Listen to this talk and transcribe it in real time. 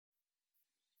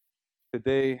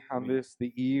Today, on this,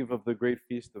 the eve of the great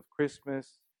feast of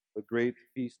Christmas, the great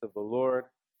feast of the Lord,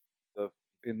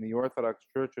 in the Orthodox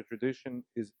Church, a tradition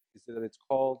is that it's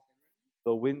called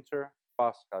the winter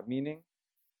Pascha, meaning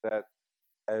that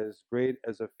as great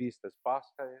as a feast as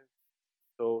Pascha is,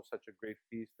 so such a great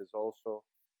feast is also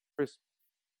Christmas.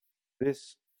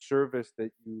 This service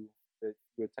that you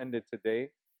attended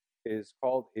today is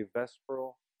called a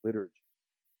vesperal liturgy,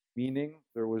 meaning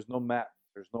there was no matins,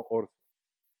 there's no orthros.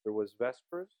 There was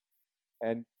Vespers,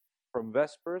 and from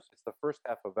Vespers, it's the first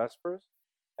half of Vespers,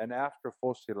 and after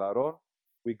Phos Hilaron,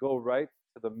 we go right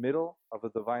to the middle of the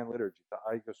Divine Liturgy, the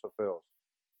Agios o Theos.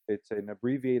 It's an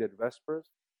abbreviated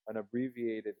Vespers, an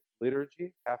abbreviated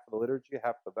liturgy, half of the liturgy,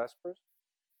 half the Vespers,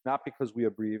 not because we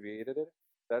abbreviated it.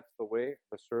 That's the way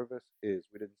the service is.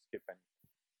 We didn't skip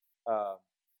anything.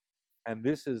 And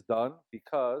this is done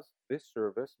because this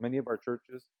service, many of our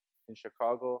churches in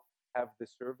Chicago have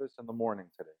this service in the morning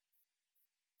today,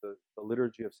 the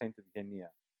liturgy of Saint Eugenia.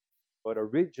 But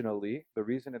originally, the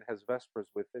reason it has Vespers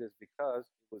with it is because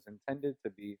it was intended to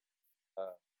be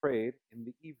prayed in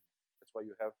the evening. That's why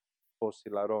you have Phos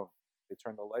Hilaron. They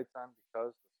turned the lights on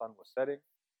because the sun was setting,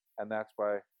 and that's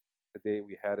why today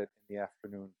we had it in the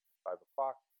afternoon, 5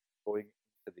 o'clock, going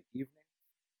into the evening.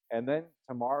 And then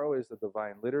tomorrow is the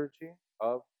Divine Liturgy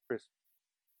of Christmas.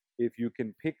 If you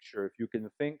can picture, if you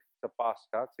can think to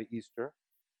Pascha, to Easter,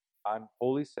 on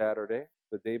Holy Saturday,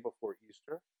 the day before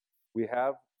Easter, we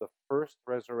have the first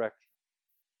resurrection,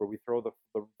 where we throw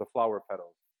the flower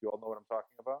petals. You all know what I'm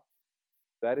talking about?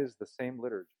 That is the same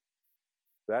liturgy.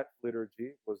 That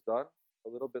liturgy was done a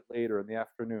little bit later in the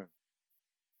afternoon.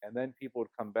 And then people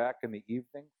would come back in the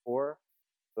evening for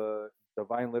the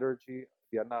Divine Liturgy,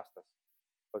 the Anastas.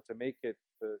 But to make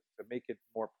it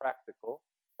more practical,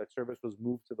 that service was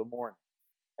moved to the morning.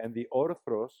 And the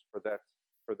Orthros for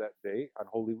that day on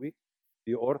Holy Week,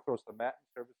 the Orthros, the Matin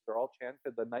services, are all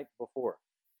chanted the night before.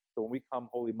 So when we come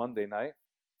Holy Monday night,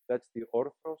 that's the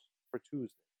Orthros for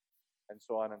Tuesday, and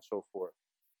so on and so forth.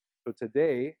 So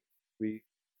today, we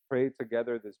pray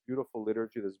together this beautiful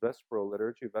liturgy, this Vesperal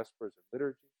liturgy, Vespers of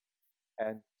liturgy,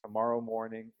 and tomorrow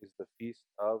morning is the Feast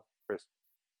of Christmas.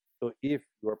 So if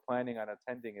you are planning on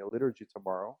attending a liturgy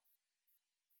tomorrow,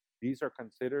 these are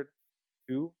considered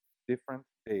two different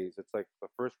days. It's like the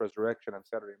first resurrection on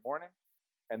Saturday morning,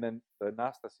 and then the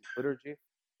Anastasis liturgy.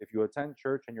 If you attend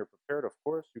church and you're prepared, of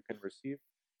course, you can receive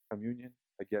communion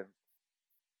again.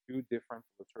 Two different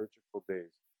liturgical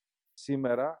days.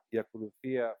 Σήμερα η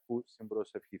ακολουθία που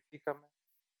συμπροσευχηθήκαμε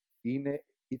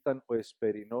ήταν ο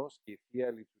Εσπερινός και η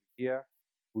Θεία Λειτουργία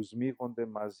που σμίγονται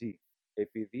μαζί.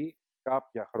 Επειδή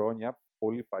κάποια χρόνια,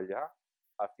 πολύ παλιά,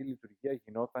 αυτή η λειτουργία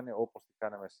γινόταν όπως τη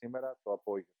κάναμε σήμερα το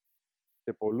απόγευμα.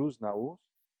 Σε πολλούς ναούς,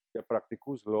 για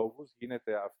πρακτικούς λόγους,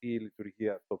 γίνεται αυτή η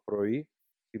λειτουργία το πρωί,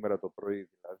 σήμερα το πρωί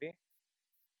δηλαδή,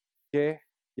 και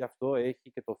γι' αυτό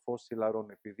έχει και το φως Χιλαρών,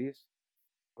 επειδή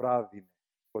βράδυνε.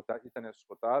 Ήταν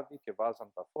σκοτάδι και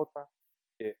βάζαν τα φώτα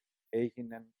και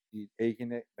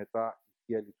έγινε μετά η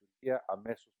Θεία Λειτουργία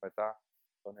αμέσως μετά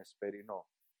τον Εσπερινό.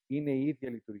 Είναι η ίδια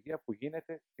λειτουργία που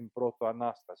γίνεται την Πρώτο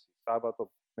Ανάσταση,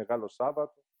 Μεγάλο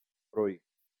Σάββατο πρωί.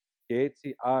 Και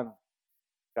έτσι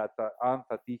αν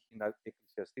θα τύχει να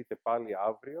εκκλησιαστείτε πάλι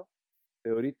αύριο,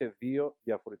 θεωρείται δύο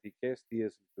διαφορετικές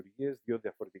Θείες Λειτουργίες, δύο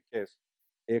διαφορετικές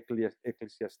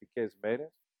εκκλησιαστικές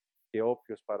μέρες, και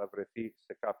όποιος παραβρεθεί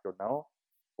σε κάποιο ναό,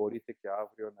 μπορείτε και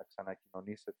αύριο να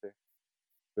ξανακοινωνήσετε.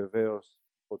 Βεβαίως,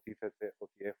 υποτίθεται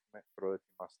ότι έχουμε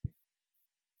προετοιμαστεί.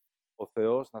 Ο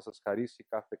Θεός να σας χαρίσει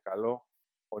κάθε καλό,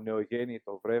 ο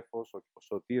νεογέννητο βρέφος, ο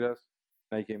σωτήρας,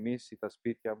 να γεμίσει τα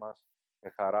σπίτια μας με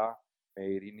χαρά, με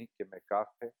ειρήνη και με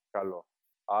κάθε καλό.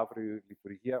 Αύριο η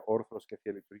λειτουργία, όρθρος και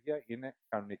Θεία Λειτουργία, είναι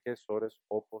κανονικές ώρες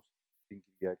όπως την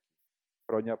Κυριακή.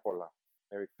 Χρόνια πολλά.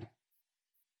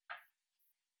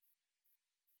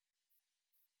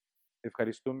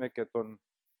 Ευχαριστούμε και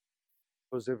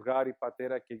το ζευγάρι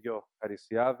πατέρα και γιο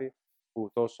Χαρισιάδη,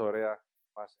 που τόσο ωραία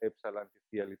μας έψαλαν τη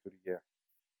Θεία Λειτουργία.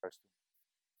 Ευχαριστούμε.